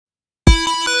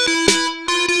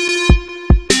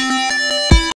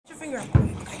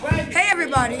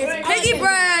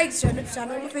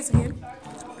shadow on my face again.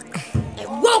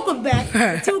 And welcome back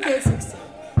to 2K16.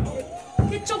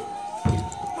 Get your...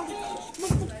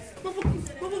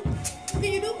 What are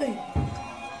you doing?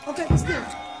 Okay, let's do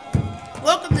it.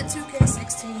 Welcome to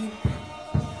 2K16.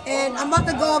 And I'm about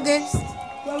to go against...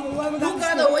 Who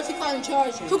got the, what you call in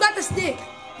charge? Who got the stick?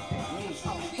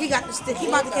 He got the stick. He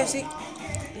about to catch it.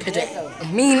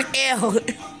 Mean L.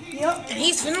 Yep. And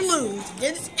he's finna lose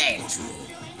against Andrew.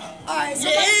 Alright, so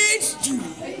no,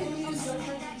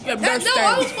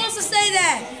 I was supposed to say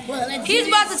that. Well, he's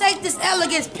about to take this L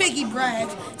against Piggy Bragg.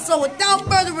 So without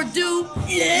further ado,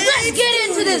 let's get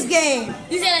into this game.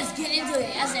 You said let's get into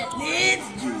it. I said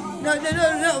let's do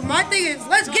it. No. My thing is,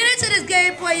 let's get into this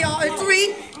gameplay, y'all. In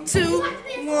 3, 2,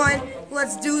 1,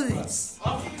 let's do this.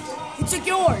 He took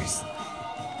yours.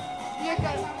 You're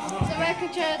good. Somebody can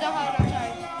try to hold on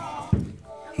charge.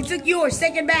 He took yours.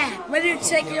 Take it back. When did you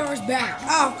take yours back?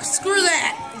 Oh, screw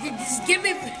that. Just give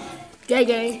me...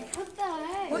 Gay. What the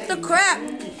heck? What the crap?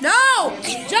 No!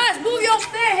 Just move your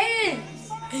fair hands.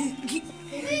 Okay.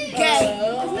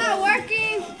 It's not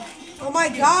working. Oh my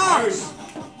gosh.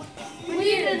 We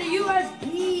need a USB. We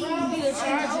need a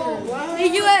charger. The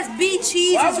USB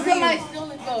cheese Why is was real. somebody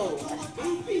stealing gold?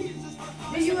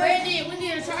 We need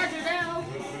a charger now.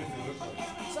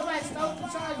 Somebody stole the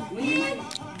charger. We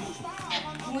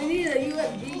need a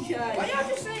USB charger. Why y'all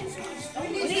just saying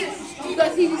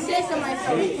Because he just said somebody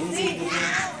stole it.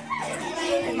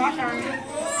 It's my turn.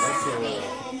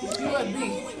 USB.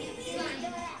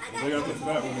 They got the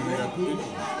fat one and they got the big one.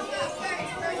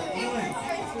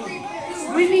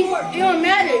 We need, it don't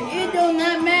matter. It do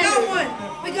not matter.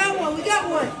 We got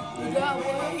one.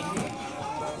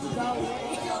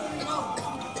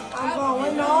 I'm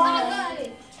going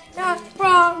on. That's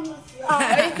wrong.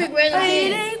 I'm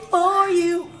Waiting for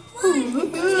you.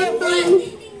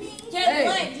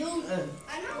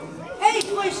 Hey,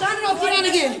 wait, shine it off, get on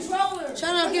again.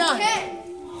 Shine it off, get on.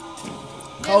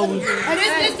 Cold. And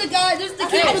this is the guy, this is the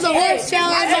kid with the horse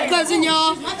challenge, my cousin,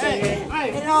 y'all.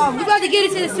 And we about to get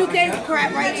into the suitcase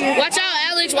crap right here. Watch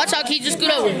out, Alex. Watch out, Keith. Just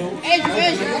scoot over. No,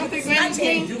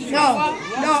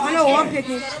 I know what I'm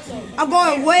picking. I'm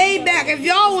going way back. If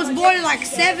y'all was born in like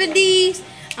 70s,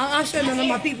 I'm sure none of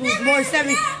my people was born in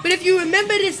 70s. But if you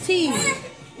remember this team,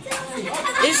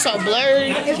 It's so blurry.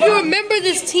 if you remember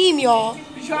this team, y'all,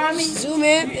 zoom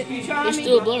in. It's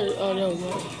still blurry. Oh, there we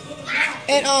go.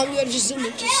 And you gotta just zoom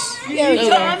in. There we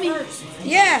go.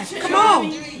 Yeah, come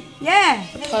on. Yeah.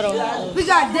 Hold on. We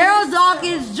got Daryl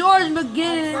Dawkins, George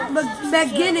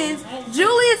McGinnis,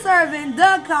 Julius Irvin,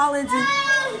 Doug Collins, and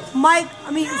Mike.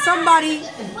 Somebody.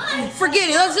 Forget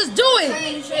it. Let's just do it.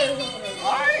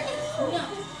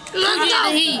 Let's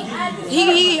go.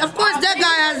 He. Of course, that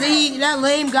guy has the heat. That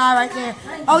lame guy right there.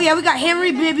 Oh yeah, we got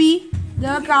Henry Bibby,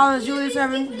 Doug Collins, Julius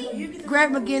Irvin,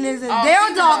 Greg McGinnis, and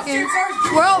Daryl Dawkins.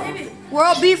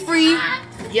 World Be Free.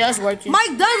 Yeah, it's working.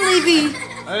 Mike Dunleavy.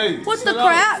 Hey, What the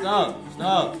crap? Stop.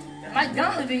 Mike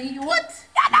Dunleavy, what?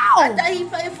 I I know. thought he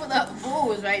played for the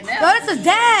Bulls right now. No, that's his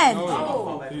dad.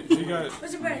 No, he got it.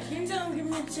 What's your brother? Can you tell him give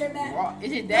me the chair back?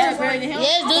 Is his dad better than him?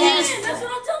 Yeah, do this. That's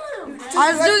what I'm telling him. All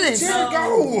right, let's do this. All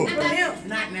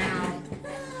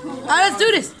right, let's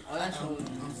do this.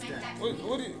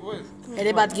 What? Hey, they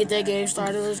about to get that game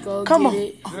started. Let's go. Come on.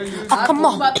 Get it. Come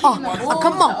on. Come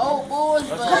on. Old Bulls,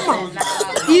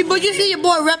 but But you see your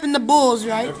boy repping the Bulls,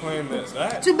 right? They're playing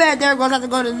that. Too bad Derrick gonna have to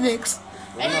go to the Knicks.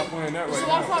 We're not playing that right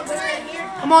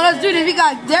now. Come on, let's do this. We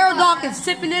got Daryl Dawkins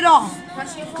tipping it off.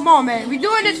 Come on, man. We're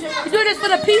doing this for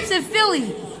the peeps in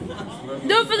Philly.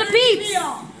 Do it for the peeps.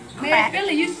 man,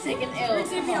 Philly used to take an L.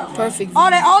 Perfect. All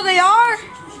they are?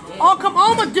 Oh, come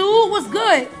on, my dude. What's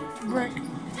good? Brick.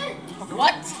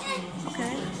 What?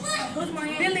 Okay.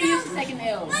 Philly used to take an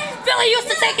L. Philly used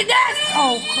to take a dash.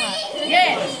 Oh, crap.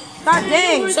 Yeah. God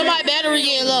dang. Somebody battery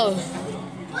getting low.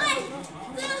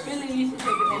 Philly used to take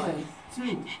an L.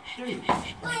 You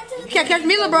can't catch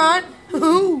me, LeBron.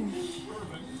 Ooh.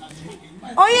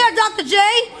 Oh, yeah, Dr. J.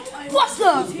 What's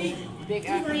up? Big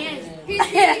African.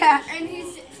 Yeah. And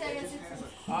he's 7'6".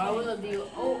 Oh, what's up, dude?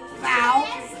 Oh, Foul.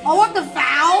 Oh, what the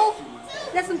foul?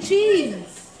 That's some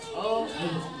cheese. oh.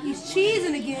 He's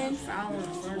cheesing again.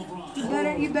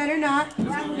 You better not.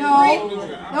 No.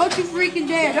 Don't you freaking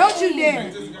dare. Don't you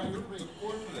dare.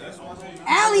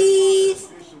 Alleys.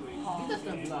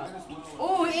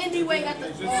 Oh, Andy Way got the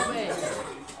ball back.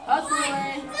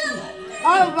 Hustling. I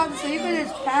was about to say, you could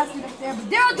just pass it up there. But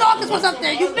Daryl Dawkins was up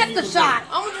there. You missed the shot.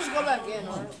 I'm gonna just go back in,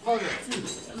 alright?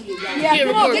 Yeah,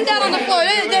 come on. Get down on the floor.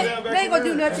 They ain't going to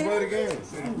do nothing. Play the game.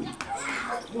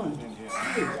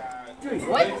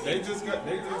 What? They just got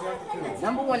the kill.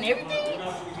 Number one everything?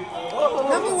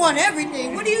 Number one,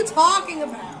 everything. What are you talking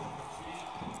about?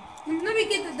 Let me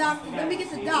get the doc. Let me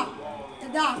get the doc. The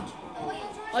doc.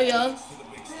 Oh, yeah.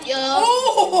 Yeah.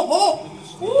 Oh!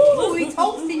 Ooh, he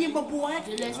toasting you, my boy.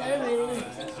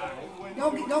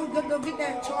 Don't get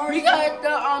that charge. We got the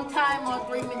time on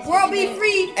 3 minutes. World be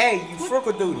free. Hey, you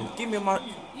frickadoodle. Give me my.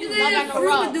 You did a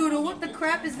fruit-a-doodle. What the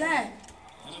crap is that?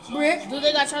 Brick. Do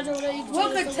they got charge over there?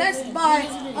 Welcome test by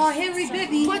Henry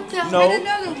Bibby. No. And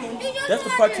another one. That's the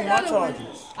part to my charger.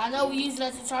 I know we use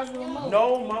that to charge the remote.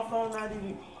 No, my phone not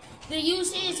even. Then you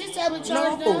see it's his tablet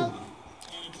charged now.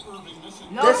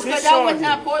 No, That's because his that was charger.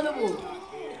 not portable.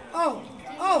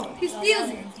 Oh, he steals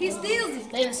it. He steals it.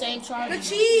 They the same charger. The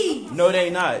cheese. No, they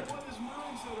not.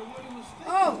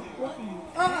 Oh.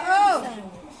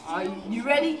 You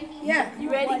ready? Yeah.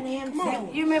 You ready? Come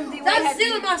on. You remember the way Stop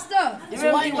stealing my stuff. You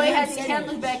remember the way had the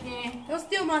candles back then? Don't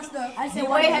steal my stuff. The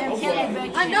way had the candles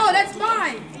back I then. know, that's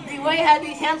mine. The way had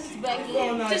these candles back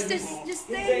then. Just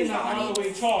stay.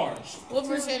 charged. What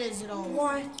percent is it on?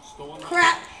 One.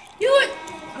 Crap. You would.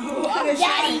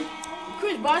 Daddy.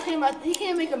 Chris Bosh he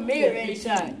can't make a mirror any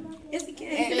shot. Yes, he can.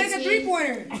 He can make a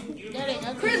three-pointer. That ain't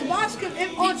nothing. Chris Bosh could,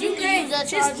 on you 2K, can use that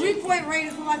his charger. three-point rate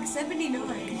is like 79.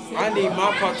 I need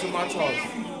my part to my charger.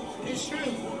 It's true.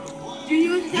 You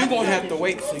use You're gonna have to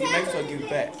wait so you make sure I give it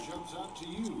back.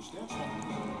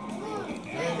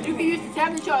 You can use the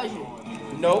tablet charger.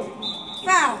 Nope.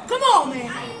 Foul. Come on,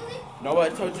 man.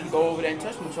 Nobody told you to go over there and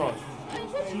touch my charger.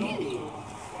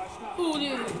 Who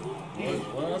did?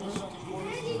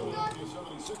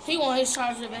 He want his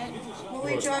charger back. What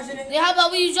we charging it? Then how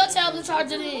about we use your tablet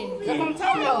charger then? That's what I'm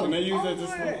talking about. Can they use that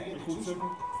just for the cool ticket?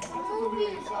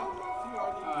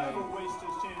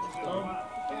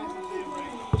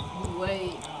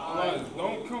 Wait. Guys,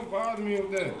 don't come bother me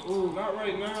with that. Not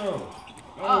right now.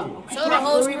 No. Show the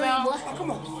whole screen, boy. Oh,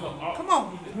 come on. Come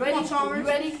on. Ready? Come on, Chalmers. You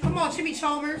ready? Come on,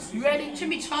 Chimichalmers. You ready?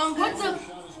 Chimichanga. What the?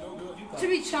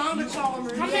 Chimichanga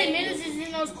Chalmers. How many minutes is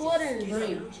in those quarters?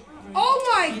 3. Oh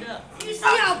my. You see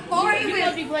how far he You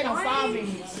must be went? playing on 5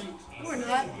 minutes. We're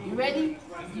not. You ready?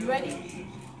 You ready?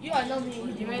 You already know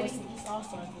me. You ready? East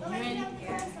All-Star. You ready?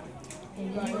 You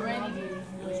ready?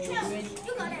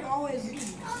 You ready? Always.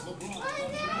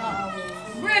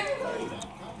 Rick.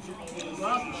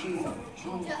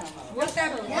 What's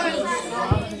that?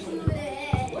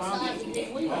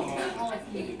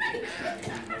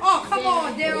 Oh, come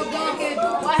on, Daryl Duncan.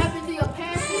 What happened to your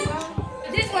pants, bro?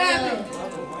 This what happened.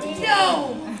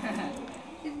 No.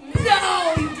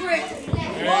 No, you prick.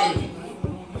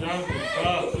 Jonathan,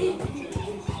 stop.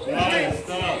 Guys,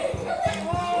 stop.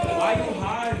 Why you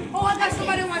hiding? Oh, I got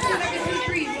somebody on my team that can shoot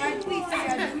threes, right? Please say I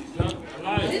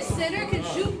do. This center can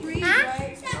shoot threes,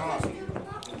 right?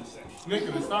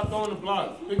 Nicholas, stop throwing the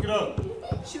block. Pick it up.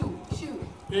 Shoot.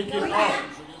 Pick it up.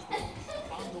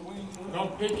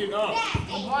 Don't pick it up. Boy,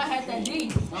 I had that D.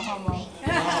 No homo.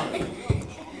 9,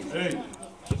 8,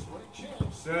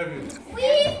 7, 6.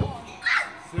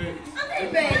 Hey,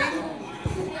 baby.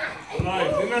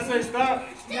 Elias, didn't I say stop?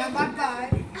 Not my guy.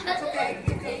 That's okay.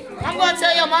 It's okay. I'm gonna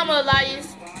tell your mama,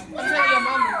 Elias. I'm telling your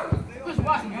mama. Chris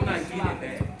Bosh, I'm not getting it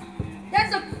back.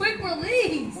 That's a quick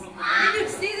release. Did you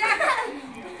see that?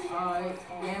 Alright,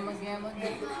 gamma.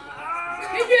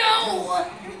 No!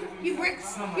 You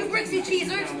bricks, you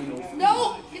cheesers.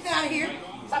 No, get out of here.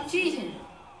 Stop cheating.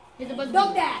 Hit the buzzer.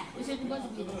 Don't that. Just hit the buzzer.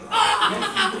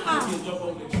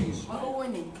 Who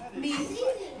winning? Me.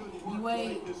 You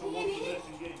wait.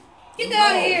 Get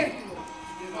out of here.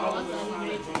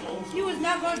 You was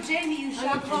not gonna jam me, you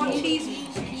shot clock cheesy.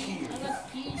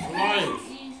 Elias.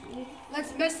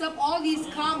 Let's mess up all these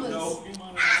commas. I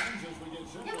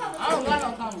don't got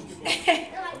no comments.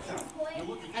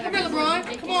 Come here,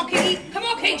 LeBron. Come on, KD. Come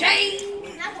on, KJ.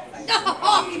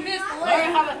 No, he missed the Learn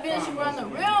leg. how to finish around the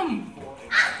rim.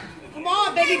 Come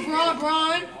on, baby,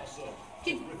 Bron.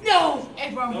 No.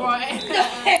 Hey, bro.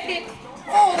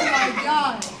 Oh my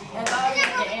God. That's all you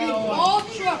get the L. All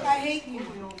truck, I hate you.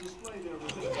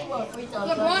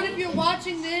 LeBron, if you're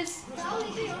watching this,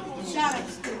 shout out.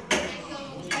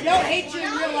 I don't hate you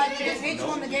in real life, I just hate you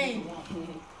on the game.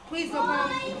 Please, LeBron,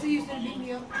 I'm too used to beat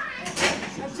me up.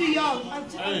 I'm too young.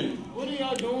 Hey, what are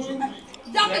y'all doing?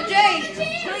 Dr. J,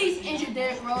 Please injure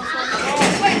Derrick Rose.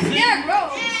 wait, Derrick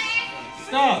Rose.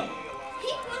 Stop.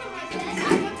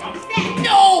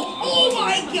 No! Oh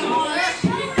my God!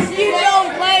 You young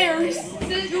players.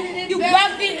 You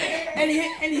Blocked it and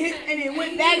it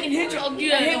went back and hit your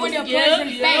hit one of your players in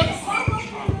the face.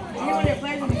 Hit one of your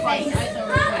players in the face.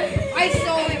 I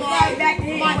saw him fly back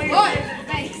to my butt.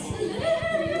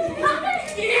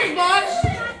 Here's Bosh.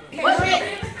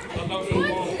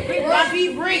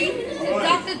 Robbie Bree.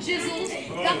 Dr. Jizzles.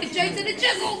 Dr. J to the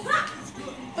Jizzles.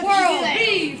 World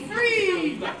be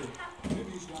free.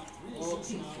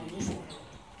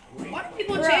 Why do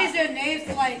people change their names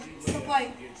to like stuff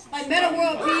like Meta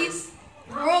World Peace,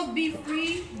 World Be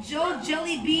Free, Joe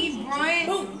Jelly Bean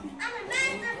Bryant,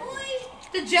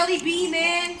 the Jelly Bean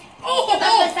Man? Oh,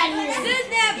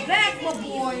 send that back, my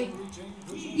boy.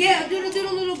 Yeah, do the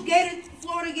little Gator,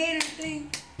 Florida Gator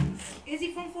thing. Is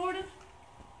he from Florida?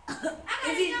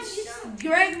 Is he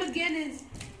Greg McGinnis?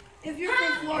 If you're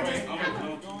from Florida,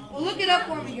 well, look it up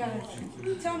for me, guys.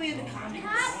 Tell me in the comments.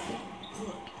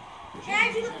 I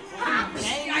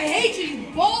hate you, you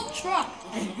bald truck.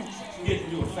 You get to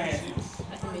do it fast.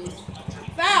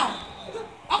 Foul.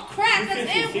 Oh crap, that's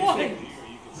N1.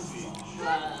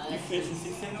 You fishing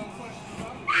 16 on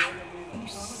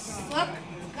Suck.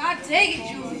 God dang it,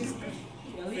 Julius.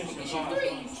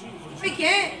 We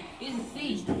can't. He's a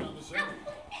C.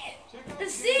 The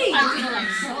C. I feel like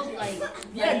so like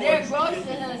yeah, Derrick Rose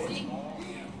still has a C.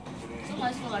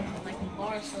 Somebody smell like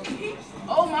bar soap.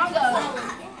 Oh my god.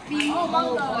 Oh my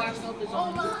god. Bar soap is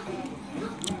on.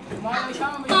 Mario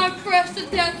Chalmers. I'm crushed to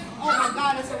death. Oh my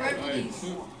god, it's a red release.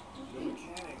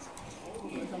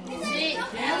 Sick.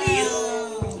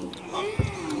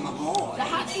 The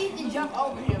hot seat can jump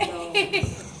over him though.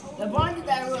 The Bond did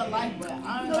that in real life, but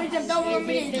I don't know. He jumped over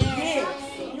me and did.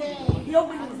 He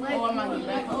opened his leg. Oh, I'm not getting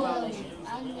back on violation.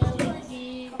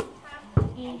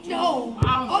 No.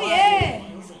 Oh yeah.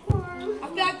 I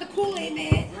feel like the Kool-Aid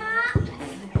man.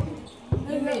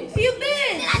 Where you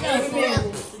been?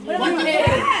 What the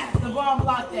crap? The ball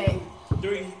blocked that.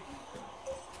 3.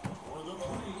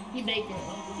 He baked it.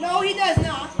 No, he does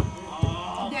not.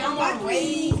 Down by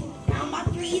 3. Down by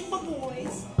 3, my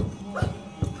boys.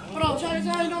 Hold on, try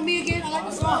to know me again. I like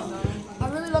the song. I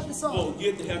really love the song. Oh,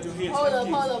 you have to have your hands. Hold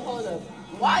up.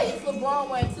 Why is LeBron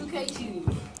wearing 2K shoes?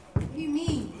 What do you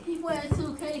mean? He's wearing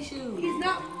 2K shoes. He's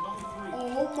not.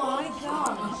 Oh my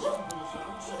gosh.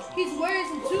 He's wearing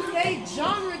some 2K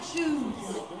genre shoes.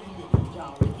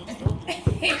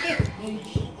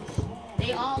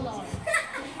 They all are.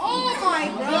 Oh my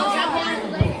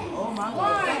god. Oh my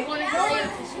Why? god.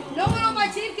 No one on my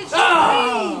team can shoot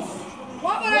threes.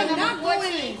 Why would I not go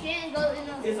in? Can't go in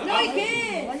the. No, he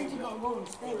can't. Why did you go and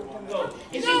stay with them?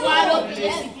 If No. he's wide open,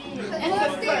 yes,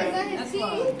 he can.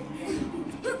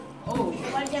 Oh,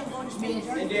 why did you go and stay with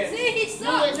them? See, he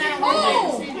No, sucks. it's not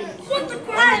Oh, what the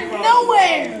crap? Out of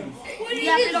nowhere. What did You he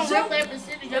got to just go jump? right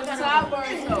percentage. I'm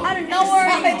sideburns though. Out of nowhere.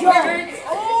 Sideburns.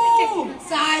 Oh,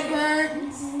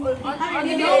 Sideburns. out of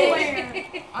nowhere.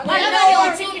 Out of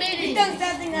nowhere. 2 minutes. He does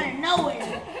that thing out of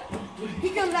nowhere. He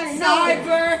comes out of nowhere.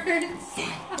 Sideburns.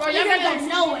 Bro, y'all got out of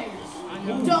nowhere.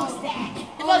 Don't stack. It's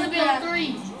supposed to be on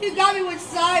 3. You got me with I'm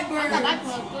sideburns. about to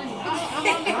put 3.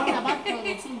 I'm about to put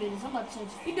 2 minutes. I'm about to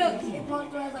change. He does. He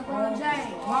posterized LeBron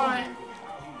James. Alright.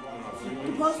 He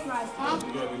posterized. Huh?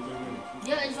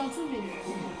 Yeah, it's on 2 minutes.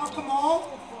 Oh, come on.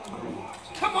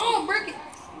 Come on, break it.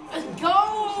 Let's go.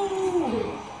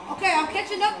 Okay, I'm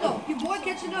catching up though. Your boy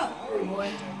catching up.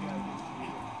 Boy.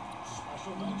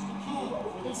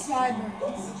 It's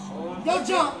sideburns. Don't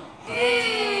jump.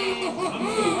 He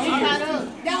caught up.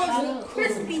 That was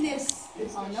crispiness.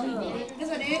 Oh, no, he didn't. Yes,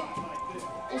 I did.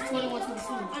 It's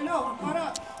 21-22. I know. I caught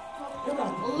up.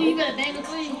 Oh, you better bang a 3.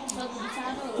 So you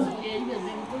tied up. Yeah, you better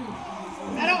bang a 3.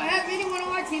 I don't have anyone on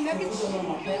my team that can shoot.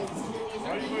 Good.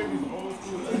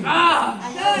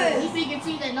 You think a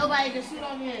team that nobody can shoot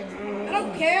on here? I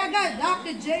don't care. I got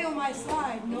Dr. J on my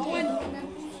side. No one.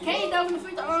 Kane dove in the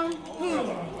free throw run.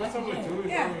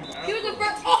 Yeah. He was the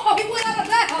first. Oh, he went out of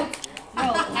bounds. No, all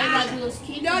you gotta do is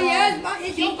keep the No, ball. yeah,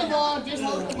 it's Keep the open. ball, just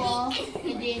hold the ball, and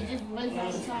then just run it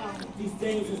all the time.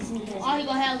 All he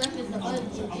gonna have left is the button.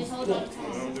 Just hold it all the time.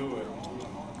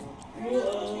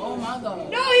 Oh my god.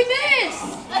 No, he missed.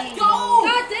 Let's go!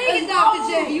 God dang it, Dr.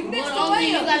 J. You missed the Only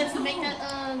you layup. got to make that,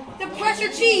 The pressure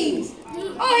cheese.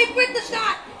 Oh, he bricked the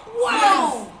shot.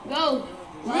 Wow. go.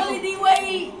 Really,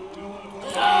 D-Wade?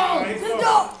 Go! Let's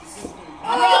go.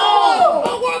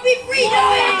 Oh, world be free. No,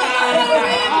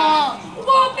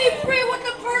 world be free with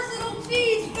the personal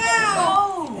cheese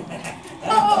foul.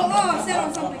 Oh, I said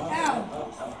on something. Ow.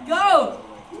 Go!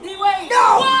 D-Wade! No.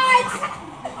 What?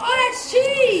 Oh, that's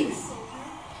cheese.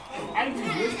 I don't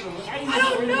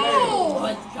know.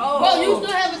 Let's go! Bro, you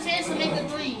still have a chance to make the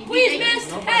 3. Please,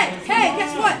 miss. Hey,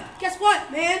 guess what? Guess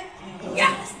what, man?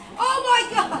 Yes. Oh, my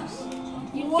gosh.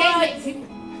 You What? can't make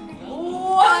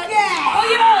What? Yeah. Oh,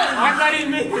 yeah. I got it,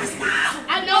 man.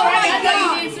 I know, Oh right? my I know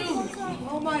God. you did too.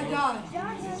 Oh, my God.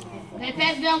 Okay,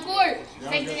 pass down court.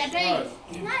 Take to that page.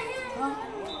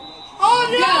 Oh,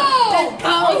 no.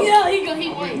 Oh, yeah, he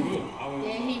won.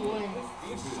 Yeah, he won.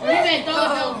 You better throw it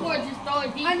down court, just throw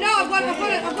it deep. I know. I'm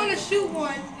gonna shoot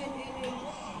one.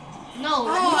 No,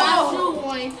 you Oh. gotta shoot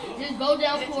one. Just Go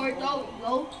down court.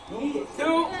 Go. 2,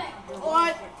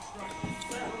 1.